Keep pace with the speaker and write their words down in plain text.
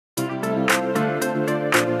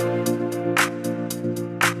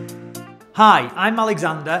Hi, I'm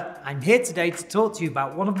Alexander. I'm here today to talk to you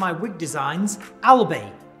about one of my wig designs, Albee.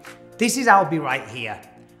 This is Albee right here.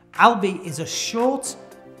 Albee is a short,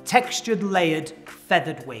 textured, layered,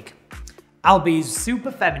 feathered wig. Albee is super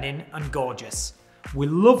feminine and gorgeous. We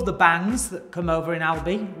love the bangs that come over in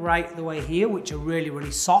Albee right the way here, which are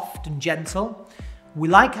really soft and gentle. We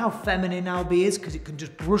like how feminine Albee is because it can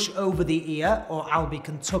just brush over the ear, or Albee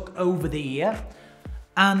can tuck over the ear.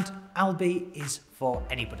 And Albee is for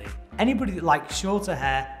anybody. Anybody that likes shorter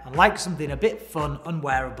hair and likes something a bit fun and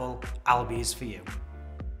wearable, Albee is for you.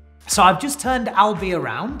 So I've just turned Albee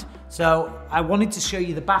around, so I wanted to show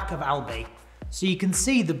you the back of Albee so you can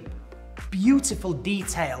see the beautiful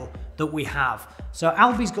detail that we have. So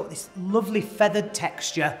Albee's got this lovely feathered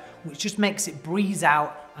texture which just makes it breeze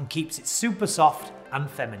out and keeps it super soft and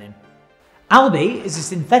feminine. Albee is a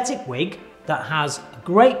synthetic wig that has a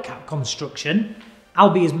great cap construction.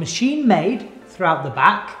 Albee is machine made throughout the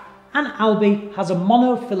back, and Albee has a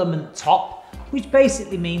monofilament top, which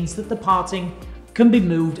basically means that the parting can be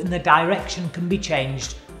moved and the direction can be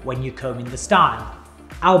changed when you're combing the style.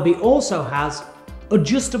 Albee also has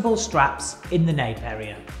adjustable straps in the nape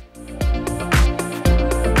area.